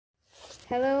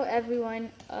Hello everyone.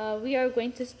 We are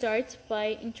going to start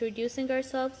by introducing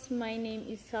ourselves. My name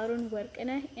is Saron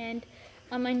and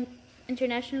I'm an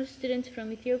international student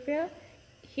from Ethiopia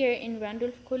here in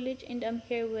Randolph College, and I'm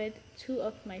here with two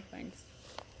of my friends.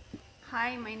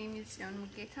 Hi, my name is Tsion.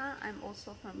 I'm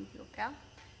also from Ethiopia.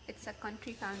 It's a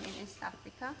country found in East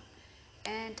Africa,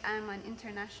 and I'm an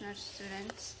international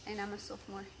student, and I'm a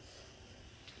sophomore.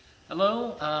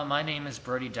 Hello, my name is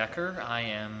Brody Decker. I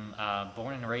am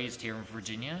born and raised here in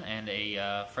Virginia and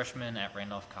a freshman at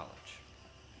Randolph College.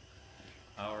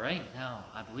 All right, now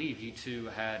I believe you two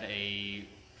had a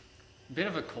bit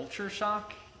of a culture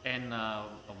shock in a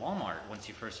Walmart once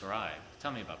you first arrived.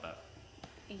 Tell me about that.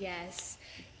 Yes,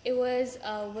 it was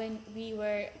when we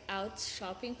were out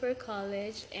shopping for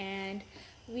college and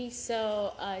we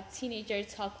saw a teenager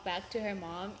talk back to her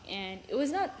mom, and it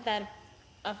was not that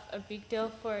of a big deal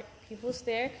for people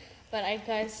there, but I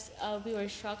guess we were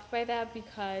shocked by that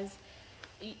because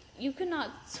you could not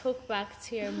talk back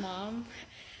to your mom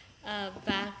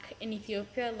back in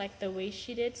Ethiopia like the way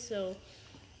she did, so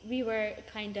we were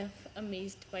kind of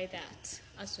amazed by that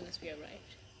as soon as we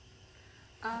arrived.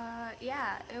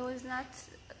 Yeah, it was not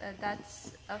that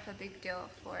of a big deal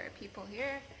for people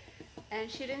here,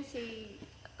 and she didn't say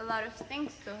a lot of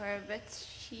things to her, but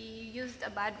she used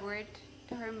a bad word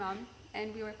to her mom,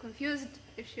 and we were confused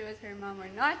if she was her mom or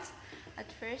not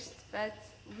at first, but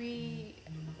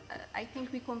I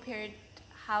think we compared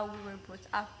how we were brought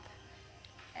up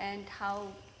and how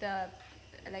the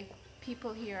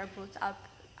people here are brought up,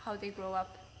 how they grow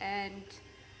up, and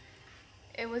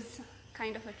it was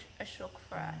kind of a shock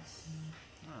for us.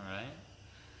 All right.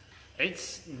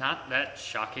 It's not that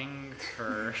shocking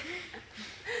for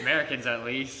Americans, at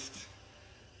least,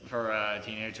 for a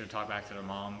teenager to talk back to their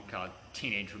mom, called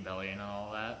teenage rebellion and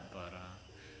all that, but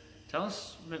tell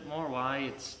us a bit more why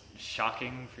it's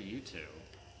shocking for you two.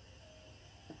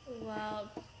 Well,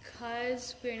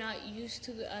 because we're not used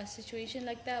to a situation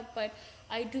like that, but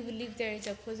I do believe there is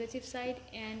a positive side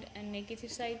and a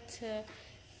negative side to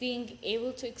being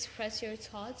able to express your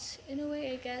thoughts in a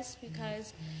way, I guess,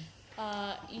 because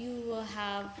you will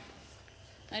have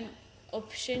an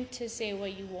option to say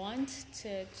what you want,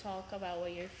 to talk about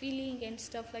what you're feeling and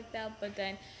stuff like that, but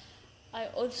then I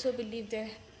also believe there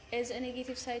is a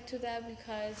negative side to that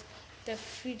because the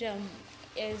freedom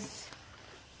is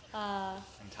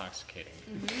Intoxicating.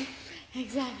 Mm-hmm.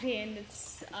 Exactly, and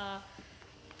it's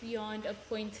beyond a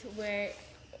point where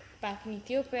back in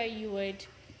Ethiopia you would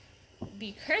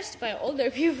be cursed by older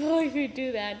people if you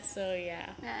do that, so yeah.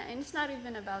 Yeah, and it's not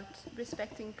even about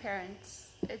respecting parents.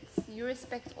 It's you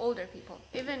respect older people,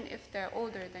 even if they're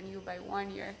older than you by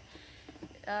 1 year.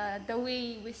 The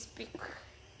way we speak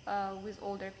with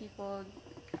older people,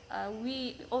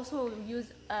 we also use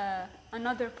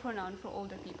another pronoun for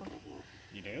older people.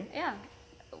 You do? Yeah,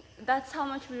 that's how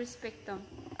much we respect them.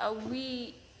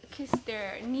 We kiss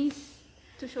their knees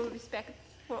to show respect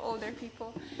for older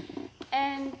people.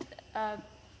 And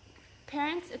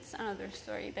parents, it's another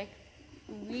story. Like,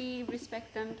 we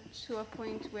respect them to a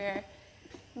point where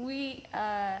we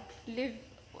live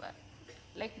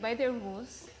like by their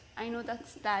rules. I know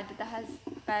that's bad. That has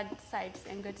bad sides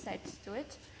and good sides to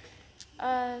it.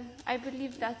 I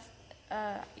believe that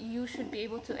you should be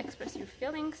able to express your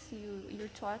feelings, your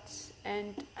thoughts,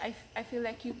 and I feel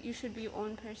like you should be your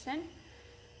own person.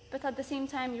 But at the same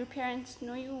time, your parents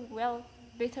know you well,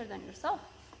 better than yourself,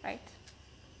 right?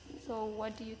 So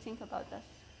what do you think about that?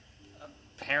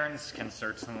 Parents can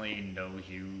certainly know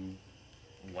you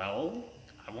well.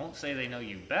 I won't say they know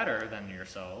you better than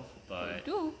yourself, but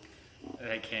They do.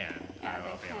 they can. Yeah,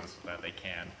 I'll they be can. honest with that, they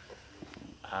can.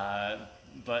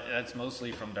 But that's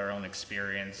mostly from their own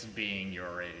experience being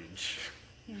your age.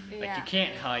 Like, Yeah. you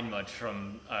can't hide much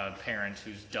from a parent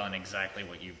who's done exactly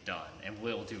what you've done and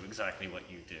will do exactly what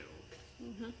you do.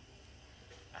 Mm-hmm.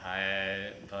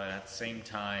 But at the same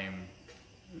time,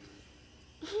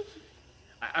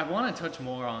 I want to touch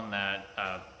more on that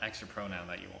extra pronoun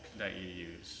that you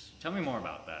use. Tell me more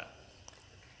about that.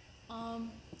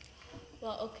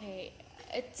 Well, okay,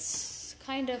 it's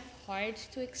kind of hard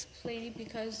to explain it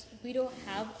because we don't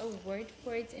have a word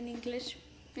for it in English.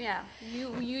 Yeah, you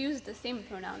use the same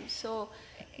pronouns. So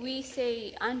we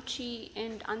say anchi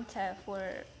and anta for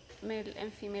male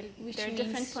and female. Which there are means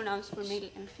different pronouns for male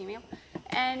and female.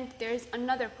 And there's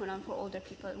another pronoun for older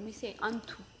people. We say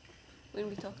antu when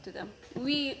we talk to them.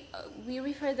 We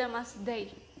refer them as they.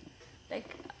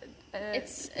 Like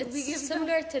It's we give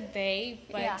similar to they,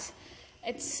 but Yeah.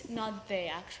 it's not they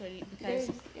actually, because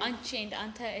Yeah. Anchi and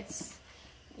Anta, it's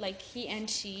like he and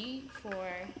she for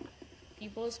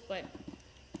peoples, but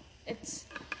it's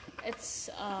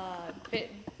a bit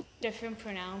different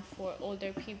pronoun for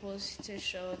older peoples to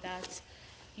show that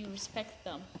you respect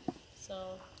them.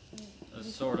 So A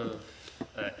sort of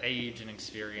age and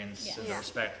experience, Yes. and the Yeah.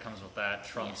 respect comes with that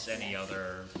trumps Yes. any Yes.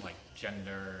 other like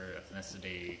gender,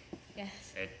 ethnicity.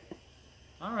 yes, It.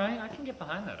 All right, I can get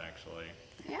behind that actually.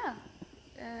 Yeah,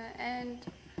 and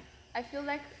I feel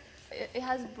like it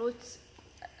has brought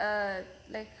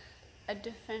like a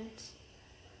different,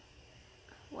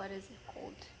 what is it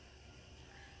called?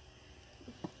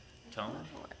 Tone?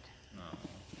 What? No.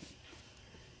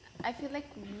 I feel like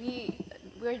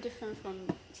we're different from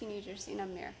teenagers in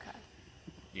America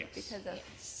Yes. because of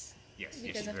yes. Yes.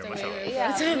 because yes, of very the much way so. we're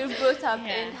yeah, brought up. we're brought up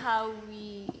Yeah. and how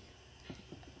we.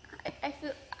 I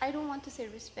feel I don't want to say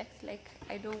respect. Like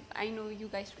I know you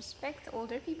guys respect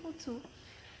older people too,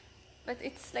 but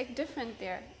it's like different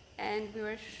there. And we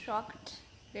were shocked,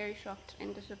 very shocked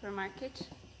in the supermarket.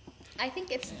 I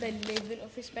think it's the level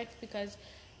of respect because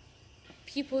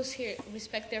peoples here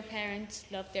respect their parents,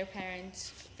 love their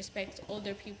parents, respect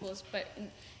older peoples, but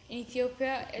in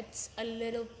Ethiopia it's a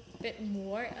little bit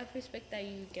more of respect that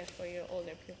you get for your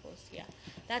older peoples. Yeah,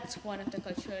 that's one of the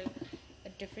cultural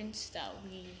difference that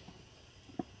we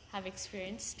have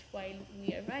experienced while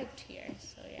we arrived here.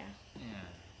 So yeah.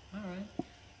 Yeah. All right.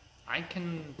 I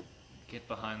can get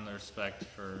behind the respect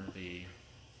for the.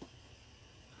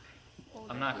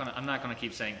 I'm not gonna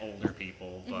keep saying older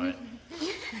people, but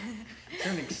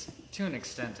to an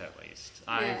extent at least.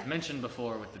 Yeah. I've mentioned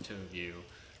before with the two of you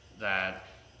that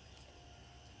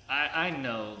I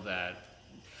know that,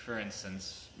 for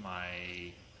instance, my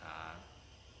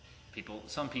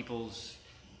some people's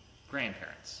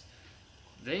grandparents,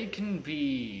 they can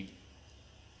be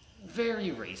very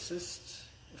racist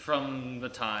from the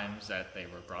times that they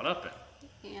were brought up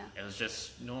in. Yeah. It was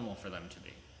just normal for them to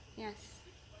be. Yes.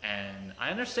 And I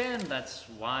understand that's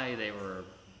why they were,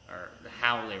 or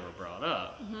how they were brought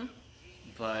up. Mm-hmm.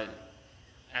 But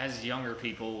as younger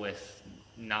people with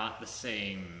not the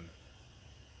same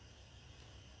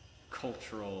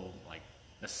cultural like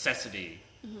necessity,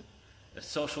 the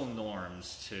social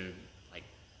norms to like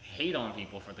hate on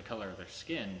people for the color of their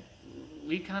skin,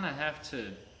 we kind of have to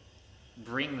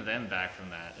bring them back from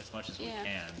that as much as we Yeah.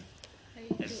 can.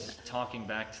 It's talking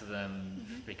back to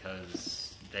them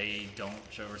because they don't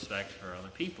show respect for other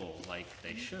people like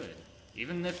they should.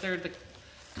 Even if they're the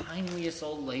kindliest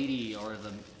old lady or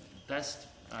the best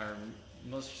or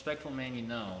most respectful man you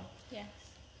know, Yes.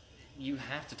 you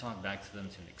have to talk back to them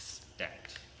to an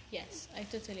extent. Yes, I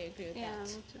totally agree with Yeah, that.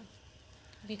 me too.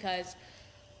 Because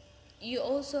you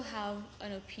also have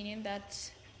an opinion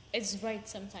that is right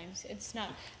sometimes. It's not.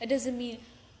 It doesn't mean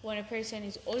when a person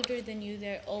is older than you,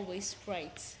 they're always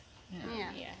right.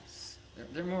 Yeah. Yes.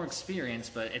 They're more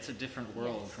experienced, but it's a different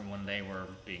world Yes. from when they were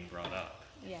being brought up.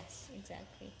 Yes,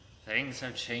 exactly. Things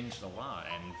have changed a lot,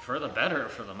 and for the better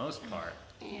for the most part.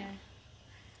 Yeah.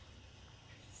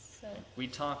 So, We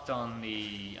talked on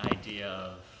the idea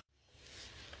of,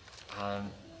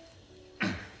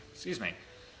 excuse me,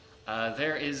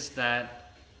 there is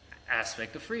that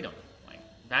aspect of freedom. Like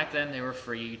back then, they were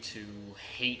free to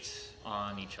hate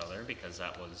on each other because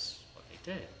that was what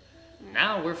they did.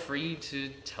 Now we're free to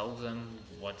tell them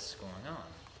what's going on.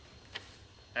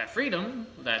 That freedom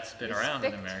that's been around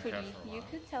in America for a Respectfully. You while.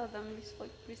 could tell them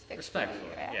respectfully.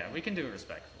 Respectfully, Yeah. yeah, we can do it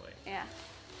respectfully. Yeah.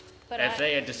 but If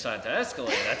they had decided to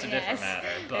escalate, that's a different Yes. matter.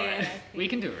 But Exactly. we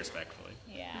can do it respectfully.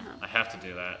 yeah. I have to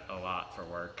do that a lot for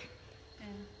work. Yeah.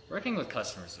 Working with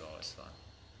customers is always fun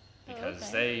because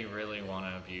okay. they really want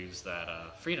to abuse that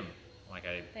freedom, like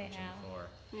I They mentioned have. before.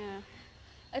 Yeah.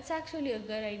 It's actually a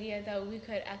good idea that we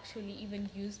could actually even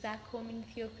use back home in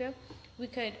Ethiopia. We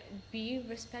could be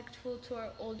respectful to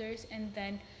our elders and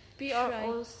then Be try.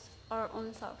 our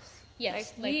own selves.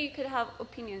 Yes, Like, we could have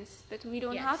opinions, but we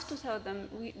don't have Yes. to tell them.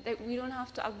 We don't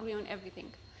have to agree on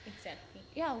everything. Exactly.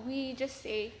 Yeah, we just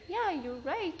say, yeah, you're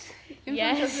right. In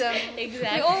Yes, front of them.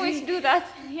 exactly. We always do that.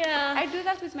 Yeah. I do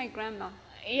that with my grandma.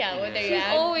 Yeah, whether She's you're She's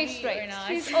angry always or right. not.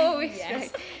 She's always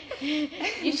Yes. right.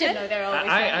 You should know they're always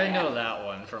right. I know that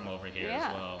one from over here Yeah.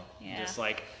 as well. Yeah. Just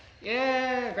like,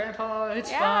 yeah, Grandpa,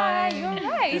 it's Yeah, fine. you're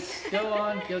right. Just go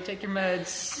on, go take your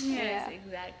meds. Yes, Yeah.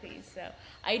 exactly. So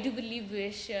I do believe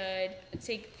we should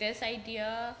take this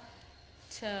idea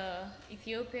to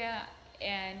Ethiopia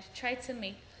and try to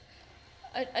make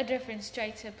a difference, try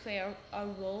to play our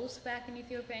roles back in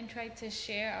Ethiopia and try to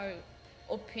share our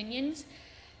opinions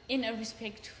in a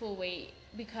respectful way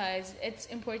because it's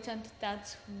important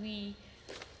that we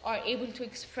are able to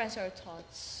express our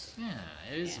thoughts. Yeah,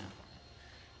 it is Yeah.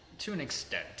 to an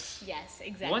extent. Yes,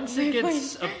 exactly. Once it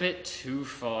gets a bit too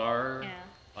far, Yeah.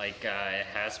 like it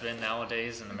has been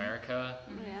nowadays in America,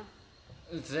 Yeah.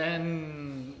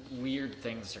 then weird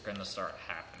things are going to start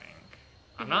happening.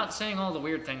 I'm not saying all the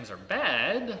weird things are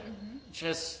bad,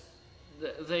 just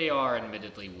they are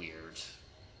admittedly weird.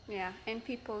 Yeah, and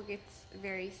people get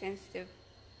very sensitive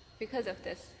because of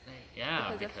this.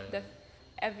 Yeah, Because of the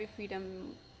every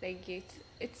freedom they get.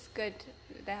 It's good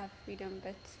they have freedom,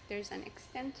 but there's an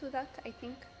extent to that,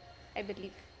 I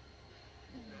believe.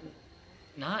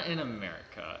 Not in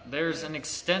America. There's an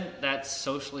extent that's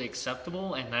socially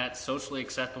acceptable, and that socially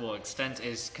acceptable extent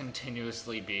is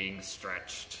continuously being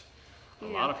stretched. A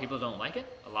lot of people don't like it.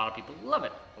 A lot of people love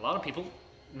it. A lot of people,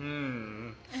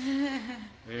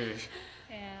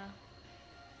 Yeah.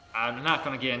 I'm not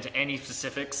going to get into any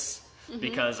specifics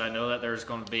because I know that there's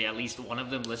going to be at least one of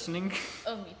them listening.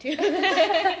 Oh, me too.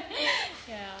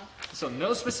 Yeah. So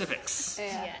no specifics.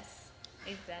 Yeah. Yes.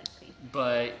 Exactly.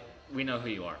 But we know who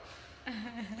you are.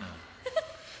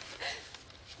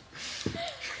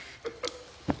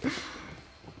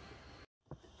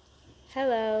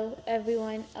 Hello,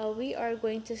 everyone. We are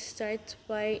going to start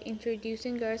by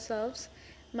introducing ourselves.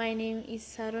 My name is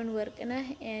Saron,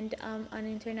 and I'm an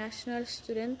international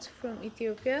student from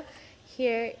Ethiopia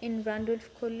here in Randolph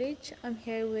College. I'm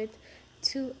here with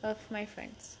two of my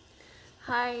friends.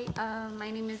 Hi,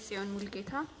 my name is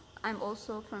Tsion. I'm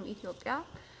also from Ethiopia.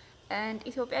 And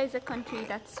Ethiopia is a country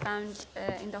that's found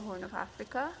in the Horn of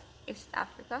Africa, East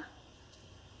Africa.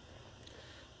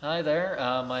 Hi there,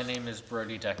 my name is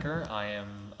Brody Decker. I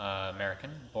am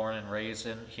American, born and raised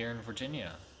here in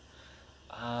Virginia.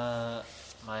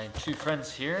 My two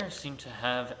friends here seem to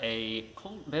have a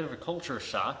bit of a culture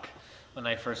shock when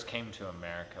they first came to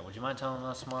America. Would you mind telling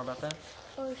us more about that?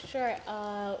 Oh, sure.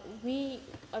 We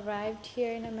arrived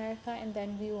here in America, and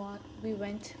then we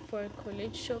went for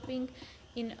college shopping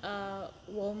in a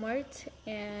Walmart,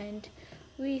 and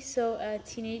we saw a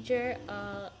teenager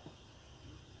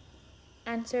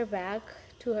answer back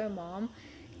to her mom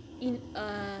in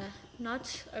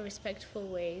not a respectful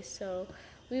way. So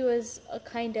we was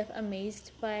kind of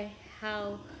amazed by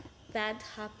how that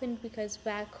happened, because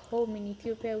back home in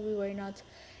Ethiopia we were not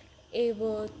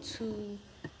able to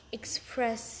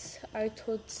express our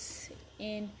thoughts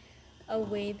in a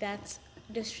way that's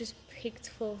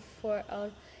disrespectful for our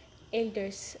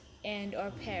elders and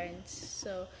our parents.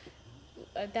 So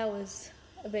that was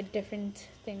a bit different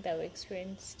thing that we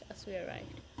experienced as we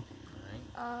arrived.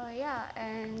 Yeah,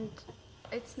 and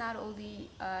it's not only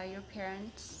your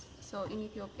parents. So in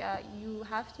Ethiopia, you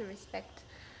have to respect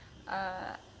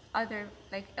other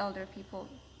elder people,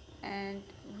 and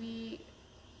we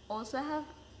also have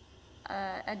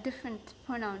a different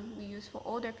pronoun we use for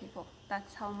older people.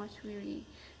 That's how much we really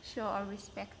show our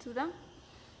respect to them.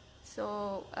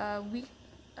 So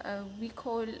we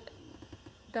call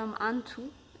them Antu.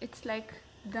 It's like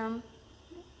them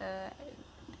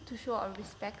to show our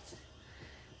respect.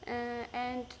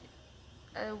 And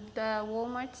the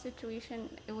Walmart situation,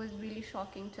 it was really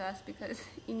shocking to us, because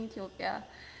in Ethiopia,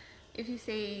 if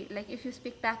you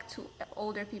speak back to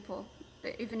older people,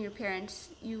 even your parents,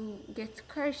 you get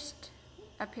cursed,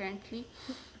 apparently.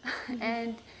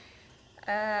 And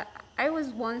I was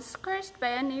once cursed by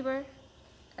a neighbor,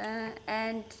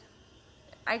 and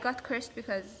I got cursed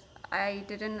because I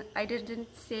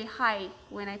didn't say hi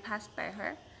when I passed by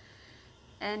her,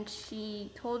 and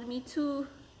she told me to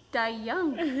die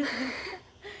young.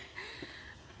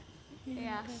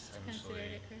 Yeah. That's considered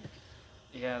a curse.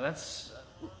 Yeah, that's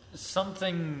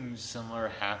something similar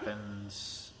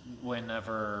happens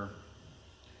whenever.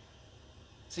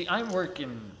 See, I work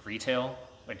in retail,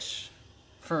 which,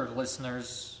 for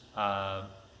listeners, I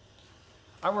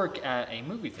work at a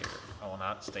movie theater. I will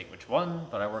not state which one,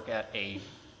 but I work at a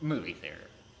movie theater.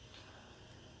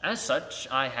 As such,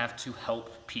 I have to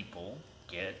help people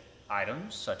get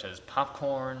items such as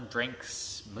popcorn,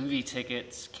 drinks, movie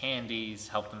tickets, candies,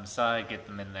 help them decide, get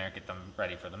them in there, get them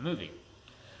ready for the movie.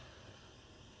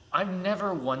 I've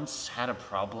never once had a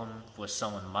problem with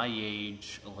someone my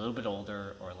age, a little bit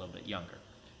older, or a little bit younger.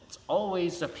 It's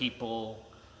always the people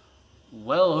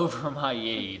well over my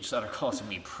age that are causing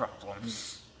me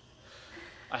problems.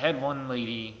 I had one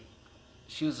lady,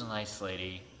 she was a nice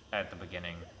lady at the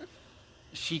beginning.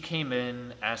 She came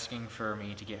in asking for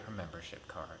me to get her membership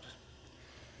card.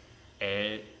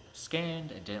 It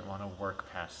scanned, it didn't want to work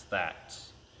past that.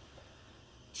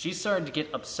 She started to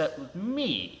get upset with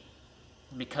me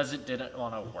because it didn't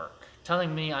want to work,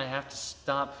 telling me I have to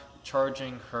stop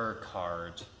charging her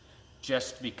card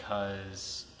just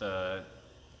because the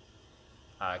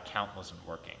account wasn't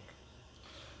working.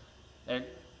 And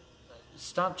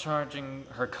stopped charging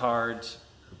her card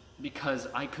because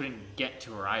I couldn't get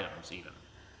to her items even.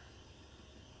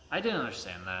 I didn't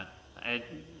understand that.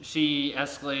 she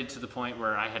escalated to the point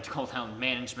where I had to call down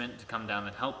management to come down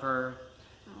and help her.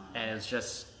 And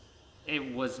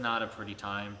it was not a pretty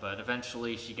time, but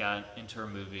eventually she got into her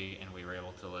movie and we were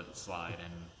able to let it slide.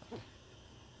 And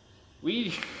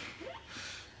we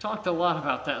talked a lot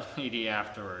about that lady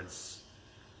afterwards.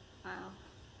 Wow.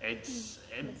 It's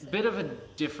a bit of a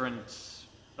different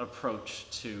approach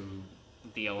to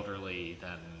the elderly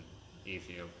than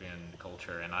Ethiopian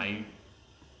culture, and I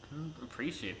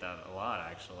appreciate that a lot,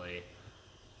 actually.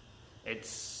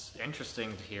 It's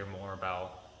interesting to hear more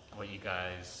about what you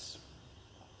guys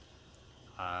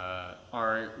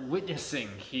are witnessing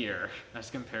here as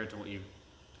compared to what you've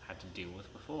had to deal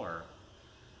with before.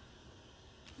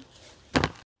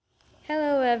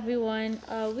 Hello everyone.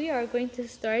 We are going to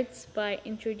start by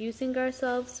introducing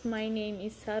ourselves. My name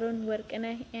is Saron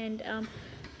and I'm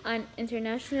an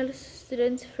international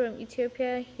student from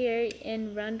Ethiopia here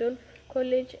in Randolph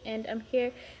College, and I'm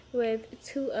here with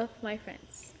two of my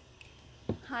friends.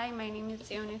 Hi, my name is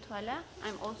Tsion.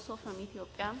 I'm also from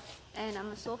Ethiopia, and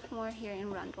I'm a sophomore here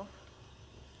in Randolph.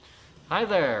 Hi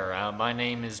there, my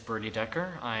name is Brody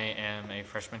Decker. I am a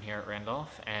freshman here at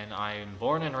Randolph, and I'm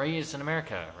born and raised in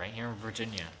America, right here in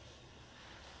Virginia.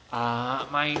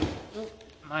 My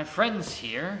friends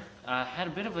here had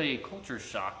a bit of a culture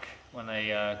shock when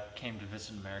they came to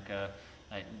visit America.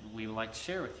 We would like to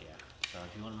share with you. So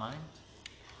if you wouldn't mind.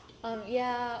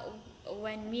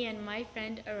 When me and my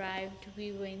friend arrived,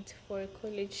 we went for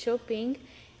college shopping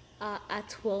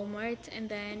at Walmart, and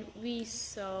then we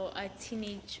saw a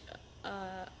teenage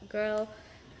girl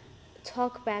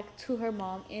talk back to her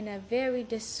mom in a very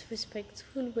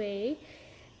disrespectful way.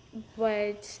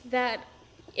 But that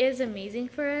is amazing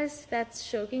for us. That's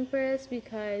shocking for us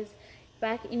because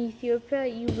back in Ethiopia,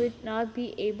 you would not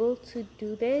be able to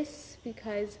do this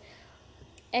because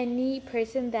any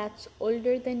person that's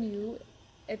older than you,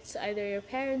 it's either your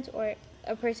parents or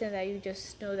a person that you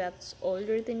just know that's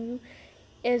older than you,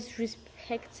 is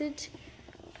respected,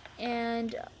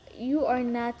 and you are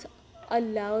not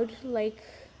allowed, like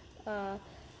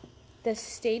the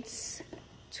states,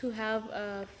 to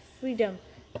have freedom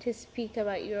to speak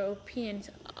about your opinions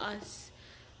as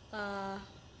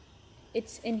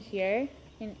it's in here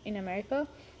in America.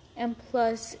 And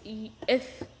plus,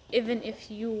 even if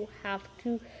you have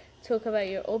to talk about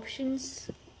your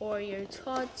options or your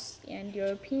thoughts and your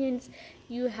opinions,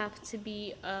 you have to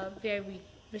be very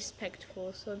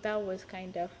respectful. So that was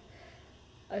kind of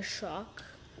a shock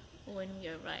when we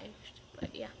arrived,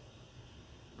 but yeah.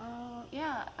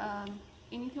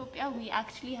 In Ethiopia, we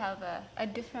actually have a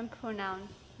different pronoun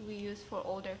we use for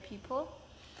older people.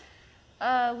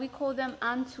 We call them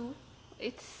Antu.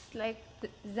 It's like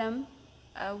them.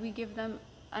 We give them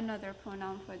another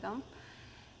pronoun for them.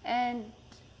 And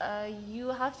you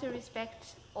have to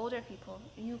respect older people.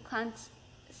 You can't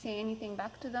say anything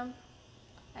back to them.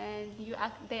 And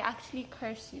they actually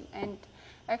curse you. And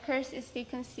a curse is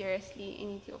taken seriously in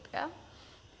Ethiopia.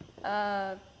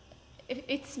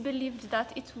 It's believed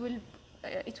that it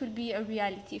will be a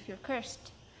reality if you're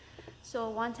cursed. So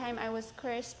one time I was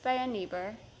cursed by a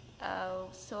neighbor.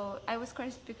 So I was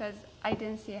cursed because I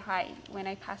didn't say hi when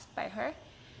I passed by her.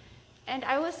 And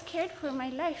I was scared for my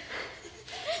life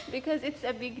because it's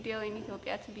a big deal in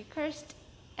Ethiopia to be cursed.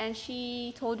 And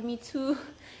she told me to,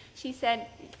 she said,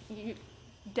 you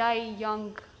die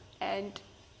young. And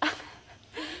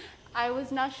I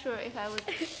was not sure if I was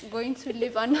going to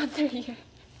live another year.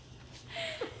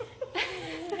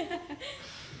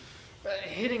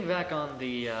 Hitting back on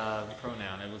the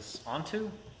pronoun, it was onto?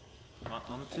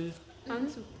 Onto?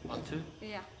 Antu. Onto?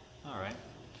 Yeah. All right.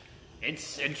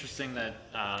 It's interesting that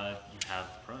you have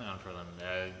a pronoun for them,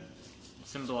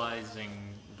 symbolizing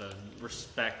the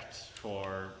respect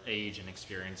for age and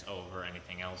experience over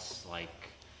anything else like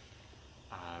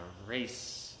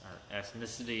race or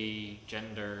ethnicity,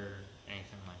 gender,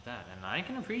 anything like that. And I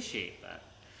can appreciate that.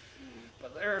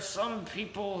 But there are some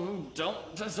people who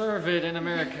don't deserve it in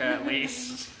America, at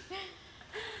least.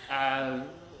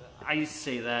 I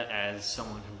say that as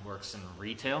someone who works in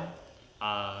retail.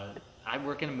 I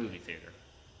work in a movie theater.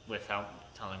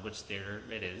 Without telling which theater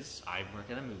it is, I work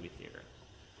in a movie theater.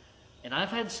 And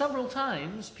I've had several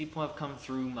times people have come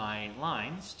through my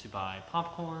lines to buy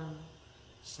popcorn,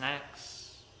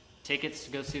 snacks, tickets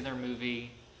to go see their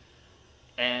movie,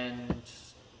 and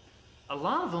a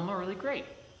lot of them are really great.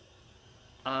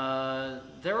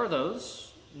 There are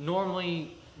those,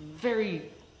 normally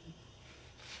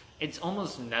it's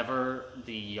almost never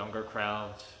the younger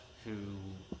crowd who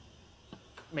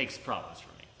makes problems for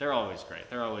me. They're always great.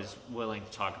 They're always willing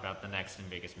to talk about the next and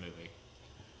biggest movie.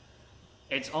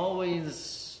 It's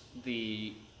always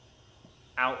the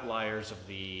outliers of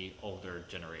the older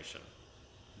generation,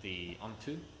 the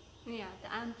Antu, Yeah,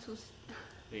 the Antus.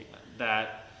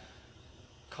 that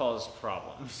cause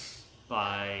problems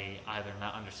by either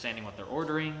not understanding what they're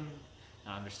ordering,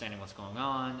 not understanding what's going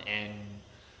on, and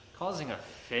causing a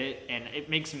fit. And it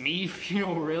makes me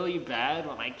feel really bad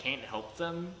when I can't help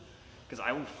them, because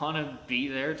I want to be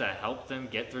there to help them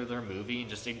get through their movie and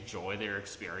just enjoy their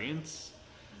experience.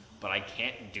 But I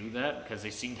can't do that because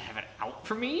they seem to have it out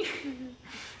for me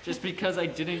just because I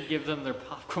didn't give them their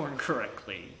popcorn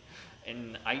correctly.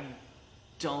 And I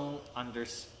don't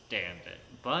understand it.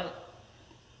 But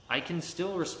I can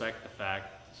still respect the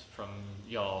fact from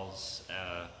y'all's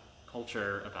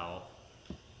culture about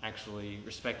actually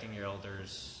respecting your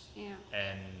elders Yeah.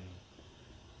 and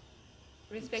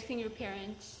Respecting your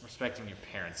parents. respecting your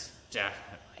parents,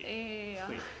 definitely. Yeah.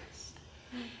 Please.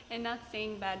 And not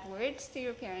saying bad words to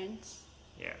your parents.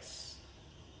 Yes.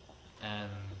 And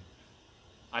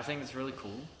I think it's really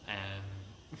cool, and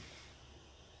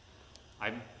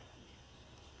I'm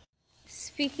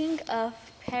Speaking of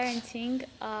parenting,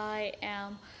 I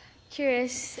am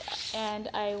curious and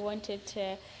I wanted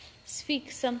to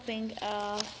speak something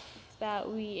that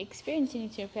we experience in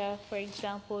Ethiopia. For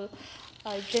example,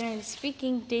 generally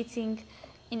speaking, dating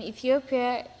in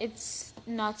Ethiopia, it's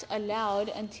not allowed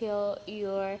until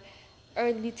your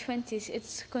early 20s.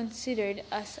 It's considered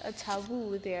as a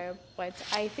taboo there, but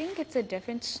I think it's a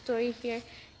different story here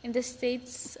in the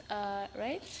States,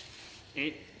 right?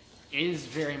 It is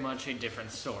very much a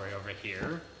different story over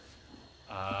here,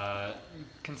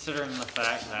 considering the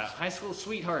fact that high school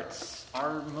sweethearts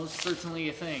are most certainly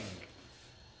a thing.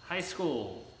 High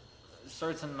school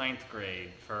starts in 9th grade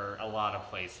for a lot of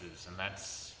places, and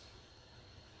that's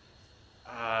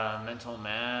mental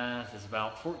math is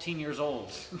about 14 years old.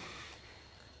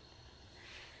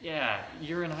 Yeah,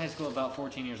 you're in high school about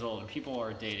 14 years old, and people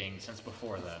are dating since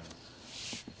before then.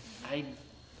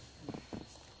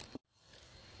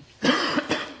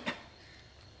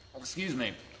 Excuse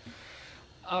me.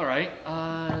 All right.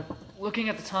 Looking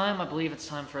at the time, I believe it's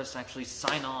time for us to actually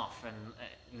sign off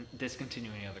and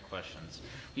discontinue any other questions.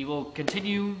 We will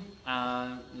continue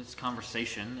this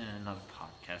conversation in another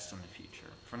podcast in the future.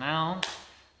 For now,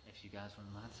 if you guys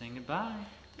wouldn't mind saying goodbye.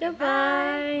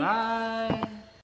 Goodbye. Bye.